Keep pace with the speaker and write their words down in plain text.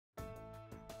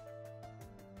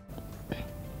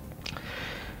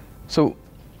So,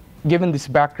 given this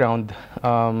background,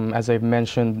 as I've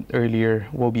mentioned earlier,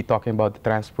 we'll be talking about the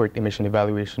transport emission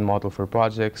evaluation model for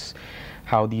projects,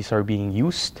 how these are being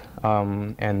used,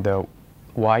 and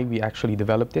why we actually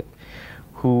developed it,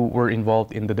 who were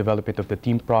involved in the development of the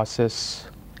TEEMP process,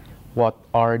 what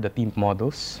are the TEEMP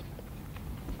models,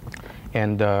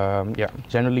 and yeah,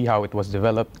 generally how it was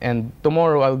developed. And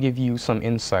tomorrow I'll give you some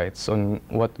insights on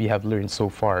what we have learned so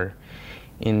far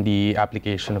in the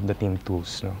application of the TEEMP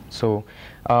tools. No? So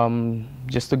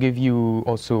just to give you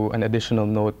also an additional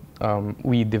note,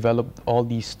 we developed all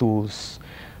these tools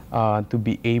to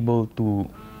be able to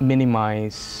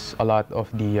minimize a lot of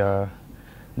the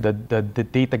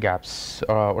data gaps,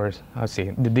 or I'll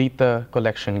say the data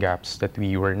collection gaps that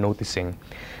we were noticing.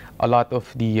 A lot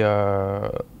of the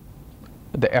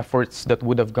efforts that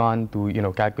would have gone to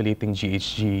calculating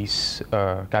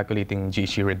GHGs, calculating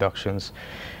GHG reductions,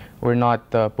 were not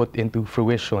put into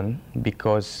fruition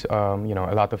because a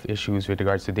lot of issues with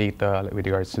regards to data, with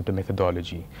regards to the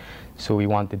methodology. So we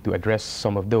wanted to address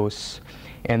some of those,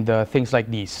 and things like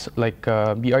these, like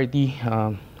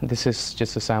BRT. This is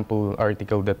just a sample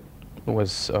article that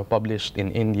was published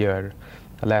in India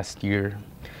last year.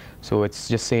 So it's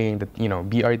just saying that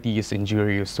BRT is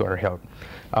injurious to our health.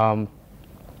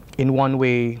 In one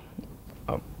way,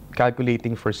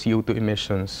 calculating for CO2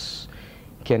 emissions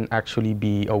can actually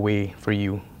be a way for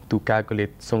you to calculate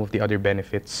some of the other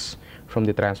benefits from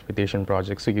the transportation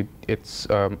project. So it's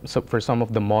so for some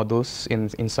of the models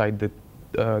inside the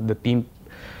TEEMP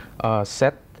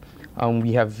set,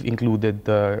 we have included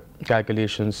the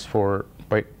calculations for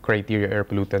criteria air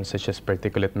pollutants such as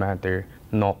particulate matter,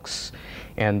 NOx,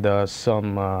 and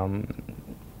some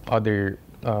other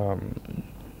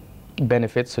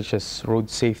benefits such as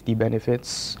road safety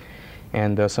benefits,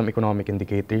 and some economic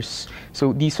indicators.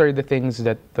 So these are the things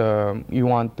that you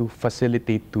want to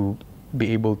facilitate to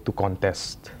be able to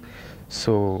contest.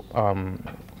 So,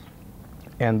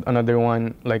 and another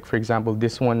one, like for example,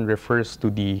 this one refers to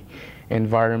the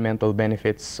environmental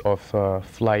benefits of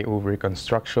flyover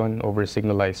construction over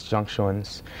signalized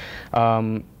junctions.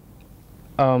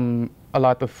 A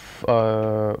lot of,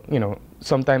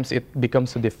 sometimes it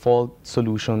becomes a default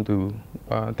solution to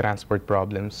transport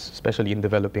problems, especially in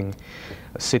developing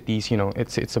cities.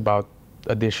 It's about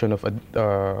addition of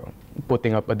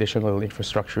putting up additional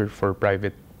infrastructure for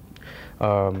private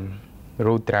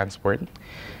road transport,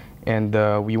 and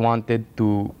we wanted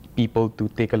people to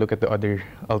take a look at the other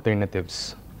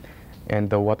alternatives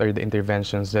and what are the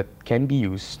interventions that can be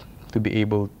used to be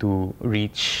able to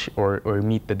reach or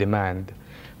meet the demand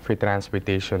for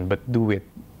transportation, but do it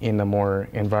in a more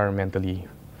environmentally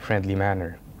friendly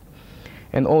manner.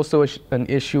 And also an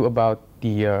issue about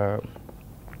the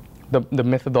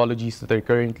methodologies that are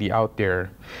currently out there,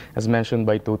 as mentioned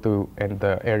by Toto and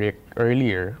Eric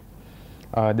earlier.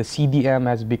 The CDM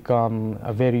has become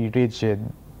a very rigid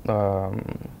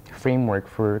framework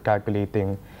for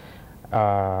calculating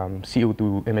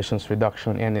CO2 emissions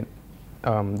reduction, and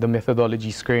the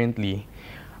methodologies currently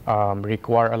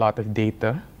require a lot of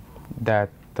data that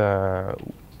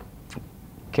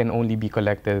can only be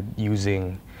collected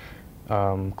using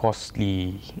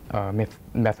costly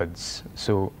methods.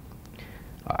 So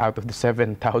out of the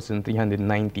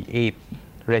 7,398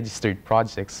 registered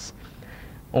projects,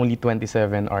 only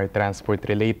 27 are transport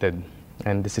related.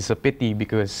 And this is a pity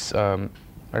because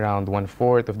around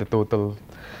 1/4 of the total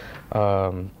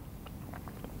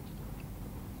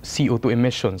CO2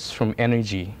 emissions from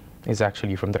energy is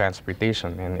actually from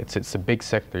transportation, and it's a big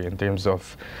sector in terms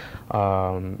of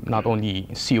not only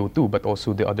CO2 but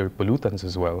also the other pollutants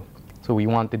as well. So we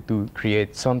wanted to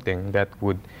create something that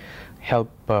would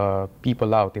help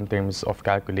people out in terms of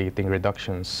calculating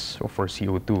reductions for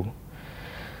CO2.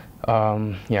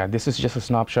 Yeah, this is just a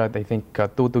snapshot. I think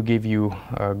Toto gave you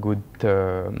a good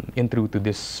intro to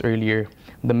this earlier.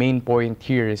 The main point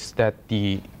here is that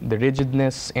the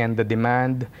rigidness and the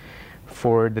demand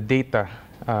for the data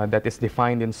that is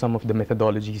defined in some of the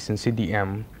methodologies in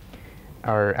CDM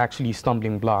are actually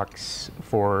stumbling blocks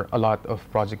for a lot of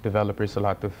project developers, a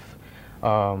lot of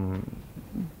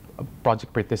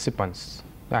project participants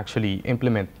to actually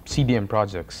implement CDM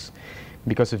projects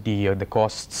because of the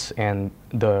costs and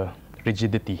the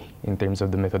rigidity in terms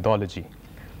of the methodology.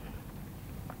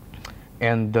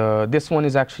 And this one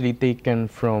is actually taken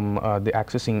from the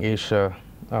Accessing Asia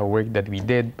work that we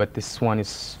did, but this one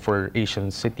is for Asian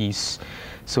cities.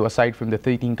 So aside from the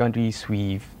 13 countries,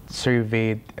 we've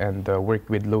surveyed and worked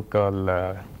with local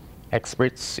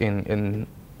experts in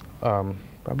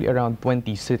probably around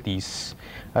 20 cities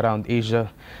around Asia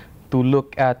to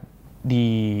look at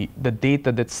the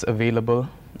data that's available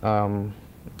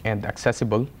and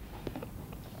accessible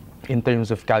in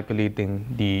terms of calculating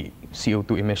the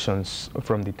CO2 emissions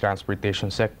from the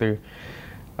transportation sector.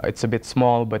 It's a bit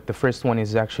small, but the first one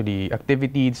is actually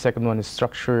activity, the second one is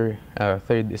structure,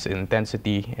 third is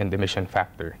intensity, and emission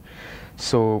factor.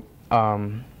 So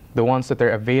the ones that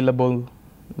are available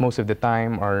most of the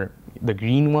time are the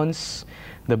green ones.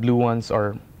 The blue ones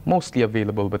are mostly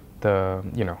available, but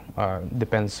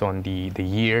depends on the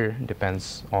year,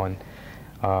 depends on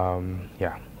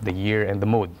the year and the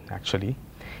mode actually.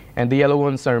 And the yellow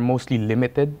ones are mostly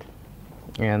limited,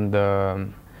 and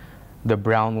the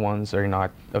brown ones are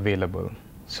not available.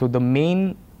 So the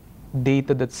main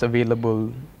data that's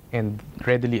available and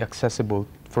readily accessible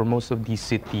for most of these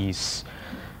cities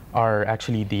are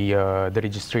actually the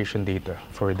registration data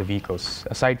for the vehicles.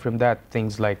 Aside from that,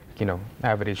 things like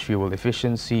average fuel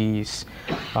efficiencies,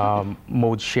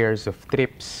 mode shares of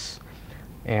trips,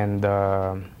 and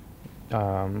other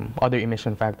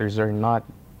emission factors are not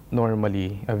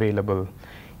normally available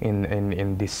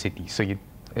in this city. So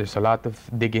there's a lot of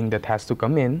digging that has to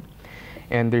come in,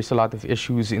 and there's a lot of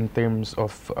issues in terms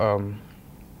of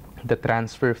the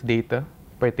transfer of data,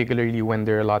 particularly when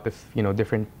there are a lot of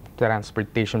different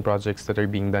transportation projects that are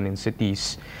being done in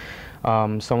cities.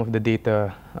 Some of the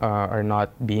data are not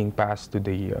being passed to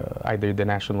the either the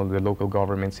national or the local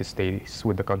governments. It stays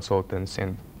with the consultants,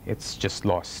 and it's just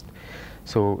lost.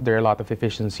 So there are a lot of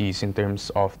efficiencies in terms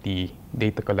of the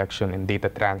data collection and data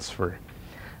transfer,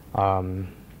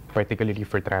 particularly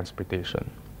for transportation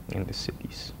in the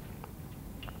cities.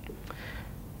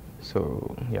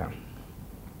 So yeah.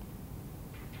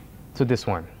 So this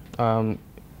one,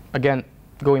 again,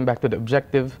 going back to the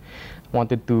objective,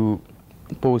 wanted to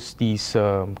post these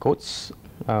quotes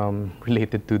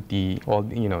related to the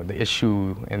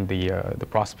issue and the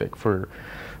prospect for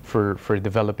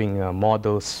developing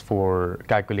models for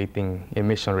calculating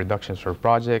emission reductions for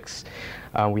projects.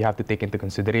 We have to take into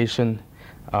consideration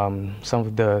some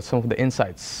of the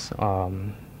insights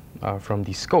from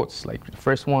these quotes. Like the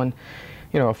first one,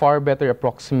 a far better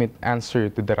approximate answer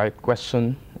to the right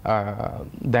question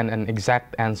than an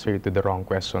exact answer to the wrong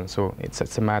question. So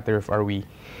it's a matter of, are we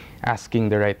asking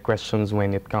the right questions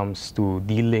when it comes to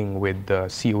dealing with the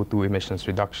CO2 emissions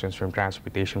reductions from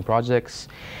transportation projects.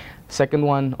 Second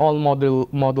one, all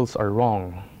models are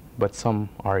wrong, but some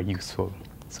are useful.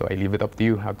 So I leave it up to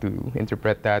you how to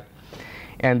interpret that.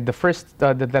 And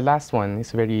the last one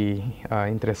is very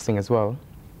interesting as well.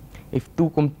 If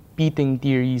two competing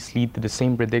theories lead to the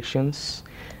same predictions,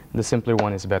 the simpler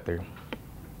one is better.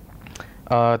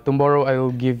 Tomorrow I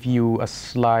will give you a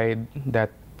slide that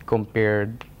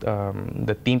compared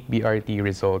the TEEMP BRT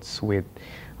results with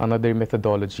another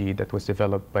methodology that was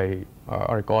developed by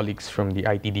our colleagues from the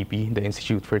ITDP, the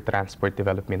Institute for Transport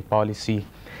Development Policy,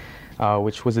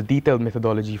 which was a detailed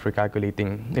methodology for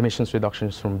calculating emissions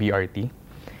reductions from BRT.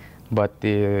 But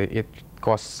it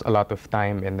costs a lot of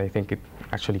time, and I think it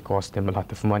actually cost them a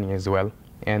lot of money as well.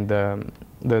 And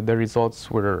the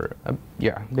results were,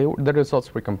 the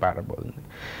results were comparable.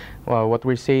 What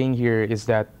we're saying here is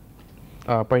that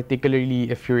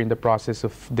particularly if you're in the process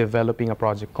of developing a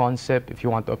project concept, if you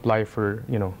want to apply for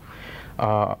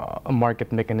a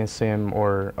market mechanism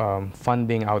or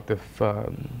funding out of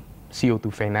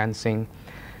CO2 financing,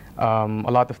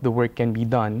 a lot of the work can be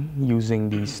done using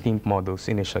these TEEMP models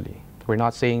initially. We're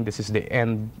not saying this is the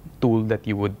end tool that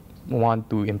you would want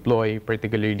to employ,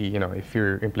 particularly if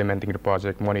you're implementing the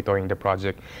project, monitoring the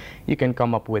project. You can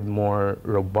come up with more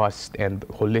robust and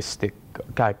holistic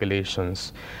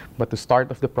calculations. But to start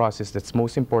off the process, that's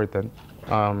most important,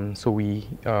 so we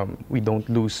don't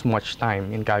lose much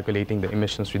time in calculating the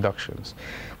emissions reductions.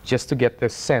 Just to get the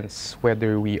sense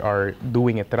whether we are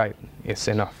doing it right is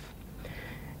enough.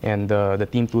 And the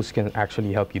TEEMP tools can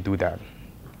actually help you do that.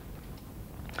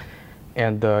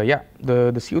 And the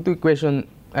CO2 equation,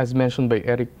 as mentioned by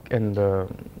Eric and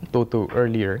Toto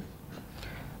earlier,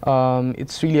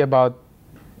 it's really about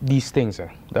these things: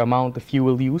 the amount of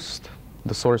fuel used,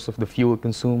 the source of the fuel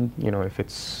consumed. If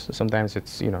it's sometimes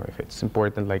it's if it's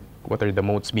important, like what are the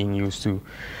modes being used to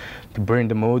burn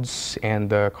the modes, and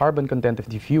the carbon content of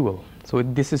the fuel. So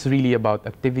this is really about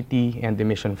activity and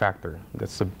emission factor.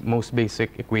 That's the most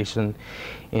basic equation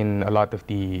in a lot of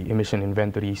the emission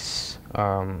inventories.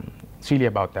 It's really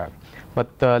about that. But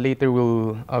later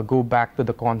we'll go back to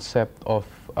the concept of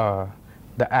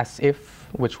the as-if,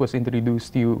 which was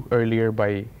introduced to you earlier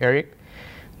by Eric,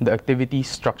 the activity,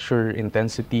 structure,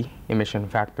 intensity, emission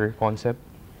factor concept,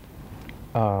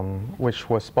 which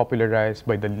was popularized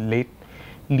by the late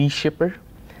Lee Shipper.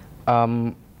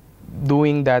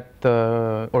 Doing that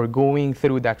or going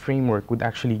through that framework would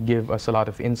actually give us a lot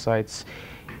of insights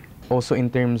Also in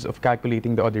terms of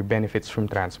calculating the other benefits from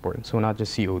transport, so not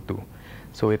just CO2.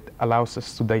 So it allows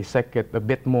us to dissect it a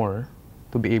bit more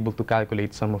to be able to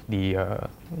calculate some of the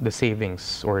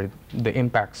savings or the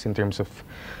impacts in terms of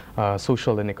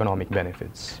social and economic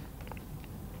benefits.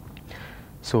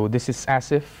 So this is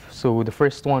as if. So the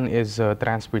first one is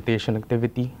transportation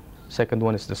activity. Second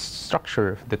one is the structure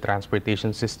of the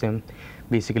transportation system.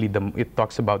 Basically, it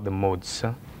talks about the modes.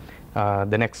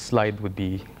 The next slide would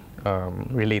be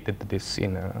related to this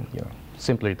in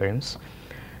simpler terms.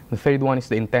 The third one is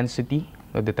the intensity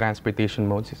of the transportation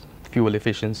modes, fuel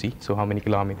efficiency. So how many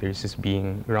kilometers is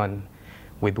being run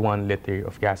with 1 liter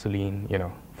of gasoline,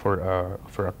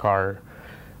 for a car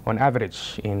on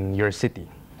average in your city.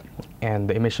 And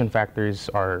the emission factors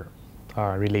are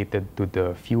related to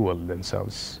the fuel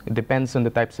themselves. It depends on the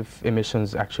types of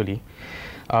emissions actually.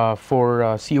 For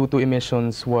CO2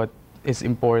 emissions, what is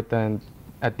important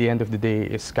at the end of the day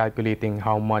is calculating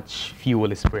how much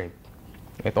fuel is burned.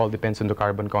 It all depends on the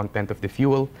carbon content of the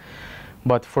fuel.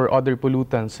 But for other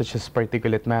pollutants such as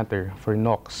particulate matter, for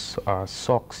NOx,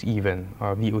 SOx even,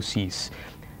 VOCs,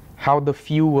 how the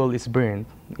fuel is burned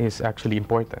is actually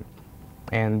important.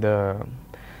 And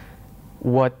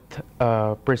what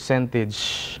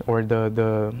percentage or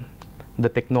the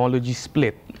technology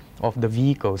split of the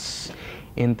vehicles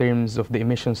in terms of the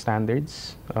emission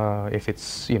standards, if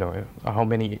it's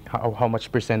how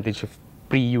much percentage of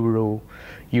pre-Euro,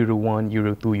 Euro 1,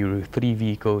 Euro 2, Euro 3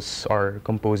 vehicles are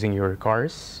composing your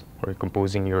cars or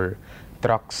composing your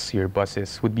trucks, your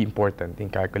buses, would be important in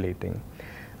calculating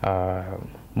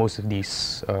most of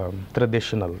these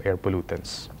traditional air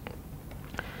pollutants.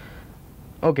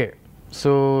 Okay,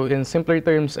 so in simpler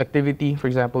terms, activity, for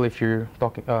example, if you're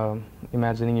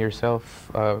imagining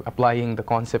yourself applying the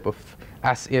concept of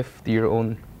as if to your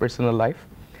own personal life.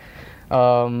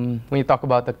 When you talk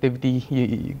about activity,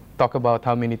 you talk about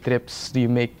how many trips do you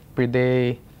make per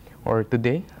day or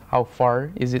today, how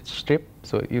far is each trip.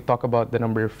 So you talk about the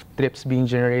number of trips being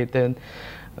generated,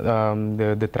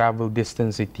 the travel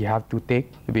distance that you have to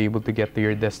take to be able to get to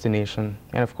your destination.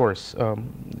 And of course,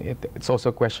 it's also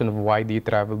a question of why do you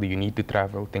travel, do you need to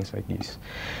travel, things like these.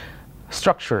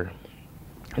 Structure,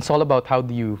 it's all about how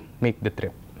do you make the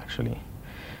trip actually.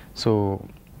 So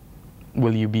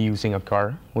will you be using a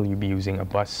car? Will you be using a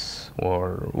bus?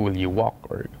 Or will you walk?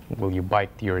 Or will you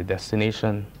bike to your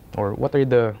destination? Or what are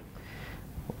the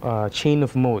chain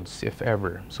of modes, if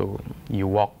ever? So you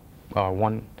walk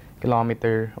 1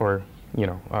 kilometer or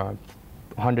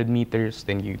 100 meters,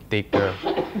 then you take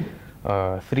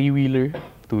a three-wheeler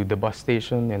to the bus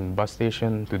station, and bus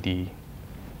station to the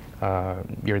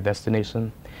your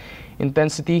destination.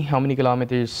 Intensity, how many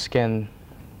kilometers can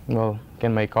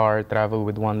my car travel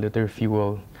with 1 liter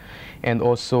fuel? And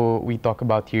also we talk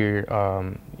about here,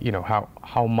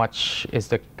 how much is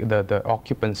the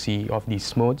occupancy of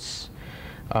these modes,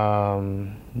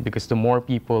 because the more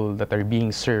people that are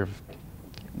being served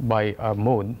by a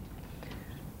mode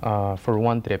for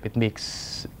one trip, it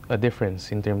makes a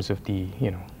difference in terms of the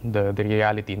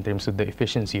reality, in terms of the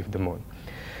efficiency of the mode.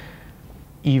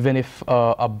 Even if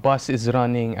a bus is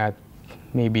running at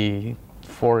maybe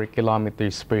 4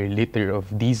 kilometers per liter of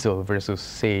diesel versus,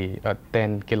 say, a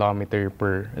 10 kilometer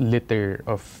per liter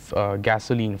of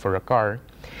gasoline for a car,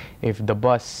 if the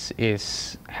bus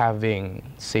is having,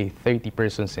 say, 30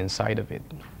 persons inside of it,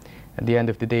 at the end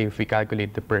of the day, if we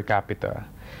calculate the per capita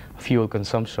fuel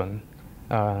consumption,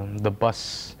 the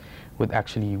bus would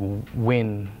actually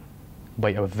win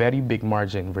by a very big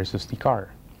margin versus the car.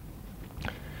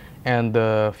 And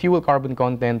the fuel carbon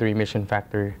content or emission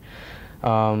factor,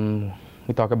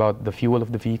 we talk about the fuel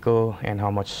of the vehicle and how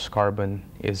much carbon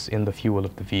is in the fuel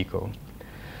of the vehicle.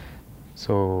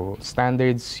 So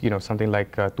standards, something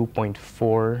like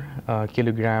 2.4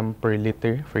 kilogram per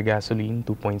liter for gasoline,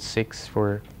 2.6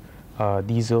 for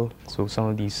diesel. So some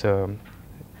of these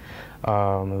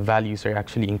values are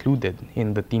actually included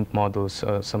in the TEEMP models,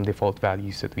 some default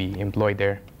values that we employ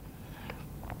there.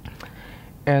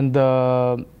 And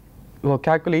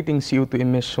calculating CO2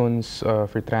 emissions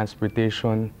for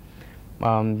transportation,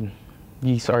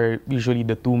 these are usually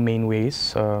the two main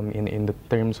ways in the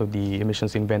terms of the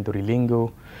emissions inventory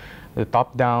lingo, the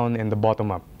top-down and the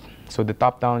bottom-up. So the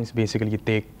top-down is basically you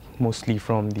take mostly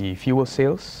from the fuel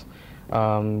sales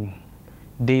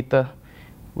data,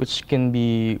 which can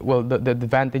be, the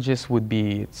advantages would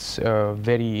be it's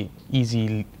very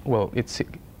easy, it's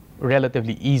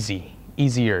relatively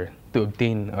easier to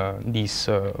obtain these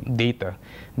data,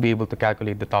 be able to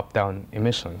calculate the top-down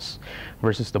emissions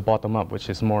versus the bottom-up, which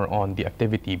is more on the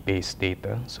activity-based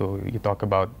data. So you talk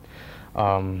about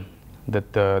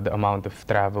that the amount of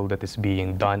travel that is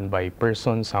being done by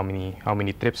persons, how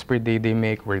many trips per day they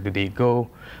make, where do they go,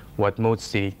 what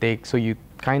modes they take. So you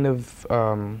kind of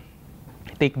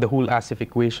take the whole asset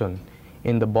equation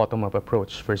in the bottom-up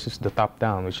approach versus the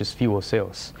top-down, which is fuel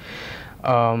sales.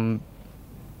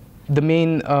 The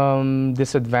main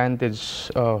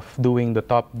disadvantage of doing the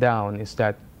top-down is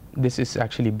that this is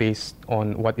actually based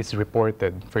on what is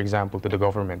reported, for example, to the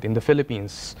government. In the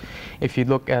Philippines, if you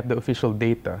look at the official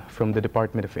data from the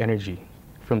Department of Energy,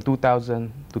 from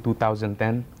 2000 to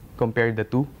 2010, compare the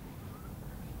two,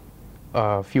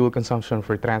 fuel consumption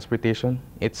for transportation,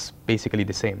 it's basically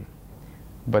the same.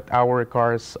 But our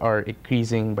cars are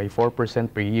increasing by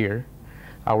 4% per year.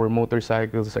 Our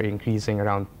motorcycles are increasing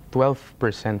around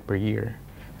 12% per year.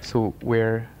 So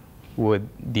where would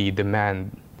the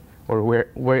demand, or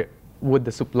where would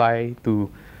the supply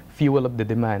to fuel up the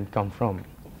demand come from?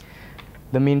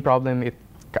 The main problem, it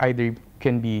either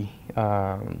can be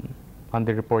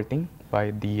underreporting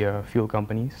by the fuel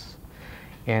companies,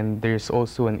 and there's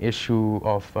also an issue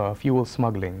of fuel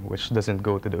smuggling, which doesn't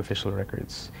go to the official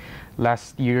records.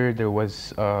 Last year, there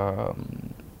was a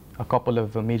couple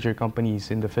of major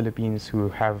companies in the Philippines who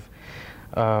have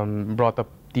brought up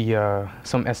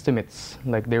some estimates.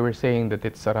 Like they were saying that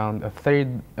it's around a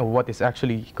third of what is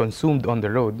actually consumed on the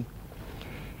road.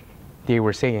 They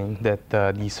were saying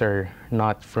that these are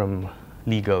not from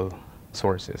legal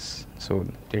sources. So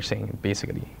they're saying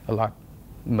basically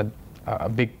a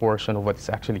big portion of what is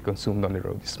actually consumed on the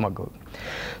road is smuggled.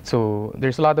 So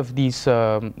there's a lot of these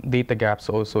data gaps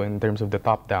also in terms of the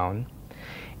top-down.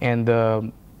 And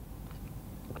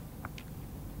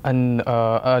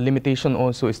a limitation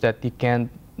also is that you can't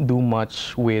do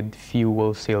much with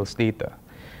fuel sales data.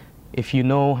 If you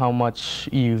know how much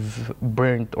you've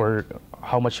burnt or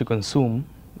how much you consume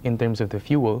in terms of the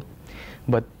fuel,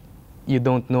 but you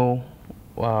don't know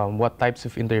what types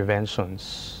of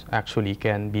interventions actually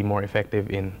can be more effective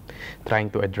in trying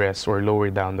to address or lower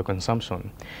down the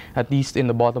consumption. At least in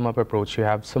the bottom-up approach, you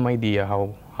have some idea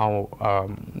how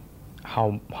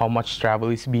much travel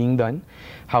is being done,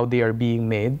 how they are being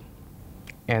made,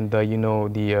 and you know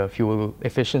the fuel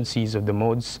efficiencies of the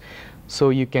modes.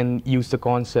 So you can use the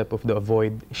concept of the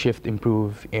avoid, shift,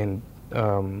 improve in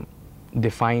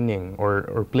defining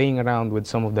or playing around with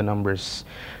some of the numbers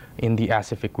in the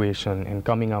ASIF equation and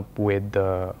coming up with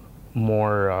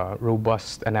more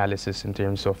robust analysis in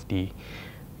terms of the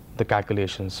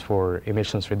calculations for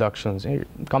emissions reductions,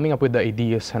 coming up with the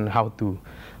ideas on how to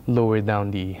lower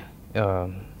down the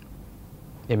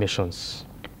emissions.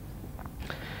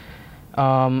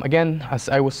 Again, as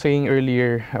I was saying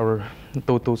earlier, our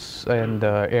Totos and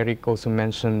Eric also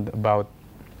mentioned about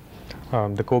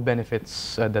the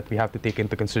co-benefits that we have to take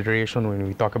into consideration when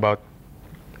we talk about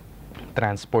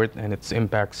transport and its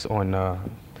impacts on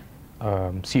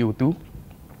CO2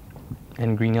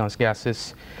 and greenhouse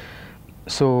gases.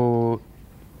 So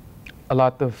a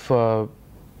lot of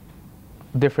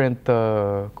different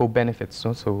co-benefits.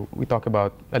 No? So we talk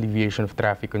about alleviation of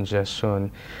traffic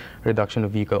congestion, reduction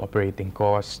of vehicle operating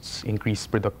costs,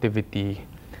 increased productivity,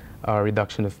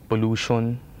 reduction of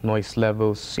pollution, noise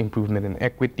levels, improvement in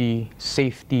equity,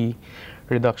 safety,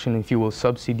 reduction in fuel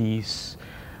subsidies,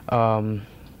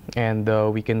 and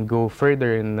we can go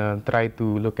further and try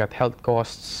to look at health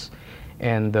costs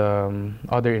and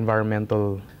other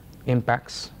environmental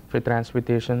impacts for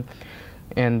transportation.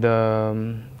 And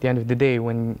at the end of the day,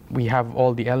 when we have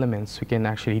all the elements, we can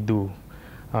actually do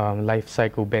life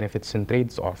cycle benefits and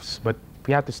trade-offs. But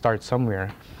we have to start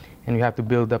somewhere, and we have to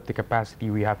build up the capacity,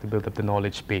 we have to build up the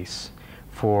knowledge base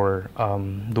for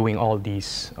doing all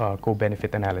these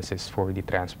co-benefit analysis for the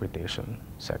transportation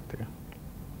sector.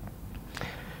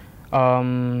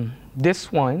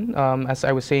 This one, as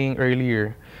I was saying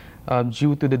earlier,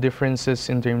 due to the differences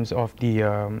in terms of the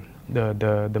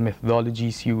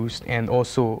methodologies used, and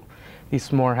also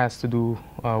this more has to do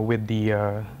with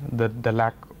the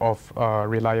lack of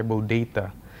reliable data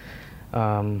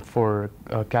for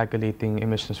calculating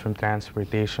emissions from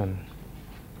transportation,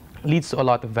 leads to a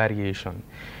lot of variation.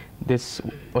 This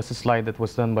was a slide that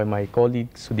was done by my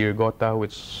colleague Sudhir Gota,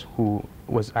 who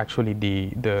was actually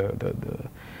the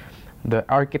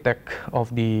architect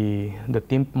of the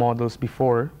TEEMP models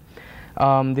before.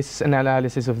 This is an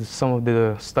analysis of some of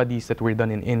the studies that were done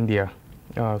in India,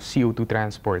 CO2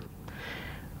 transport,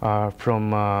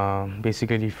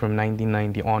 basically from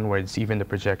 1990 onwards, even the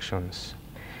projections.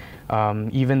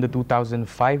 Even the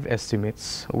 2005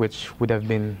 estimates, which would have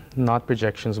been not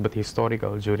projections but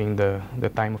historical during the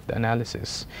time of the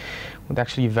analysis, would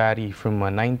actually vary from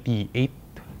 98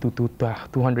 to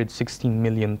 216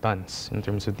 million tons in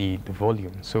terms of the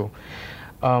volume. So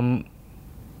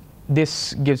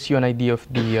this gives you an idea of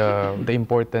the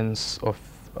importance of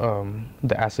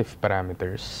the ASIF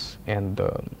parameters and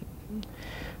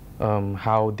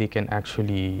how they can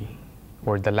actually,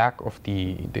 or the lack of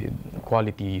the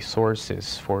quality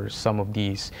sources for some of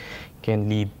these can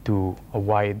lead to a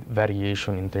wide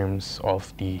variation in terms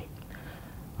of the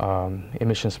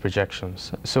emissions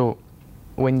projections. So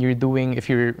when you're doing, if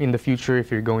you're in the future,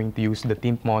 if you're going to use the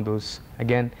TEEMP models,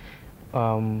 again,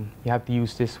 you have to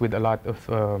use this with a lot of,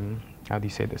 how do you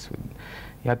say this?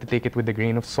 You have to take it with a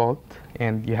grain of salt,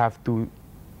 and you have to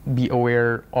be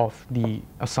aware of the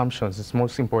assumptions. It's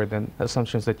most important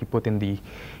assumptions that you put in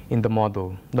the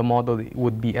model. The model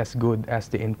would be as good as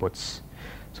the inputs.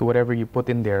 So whatever you put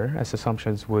in there as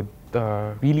assumptions would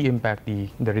really impact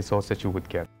the results that you would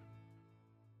get.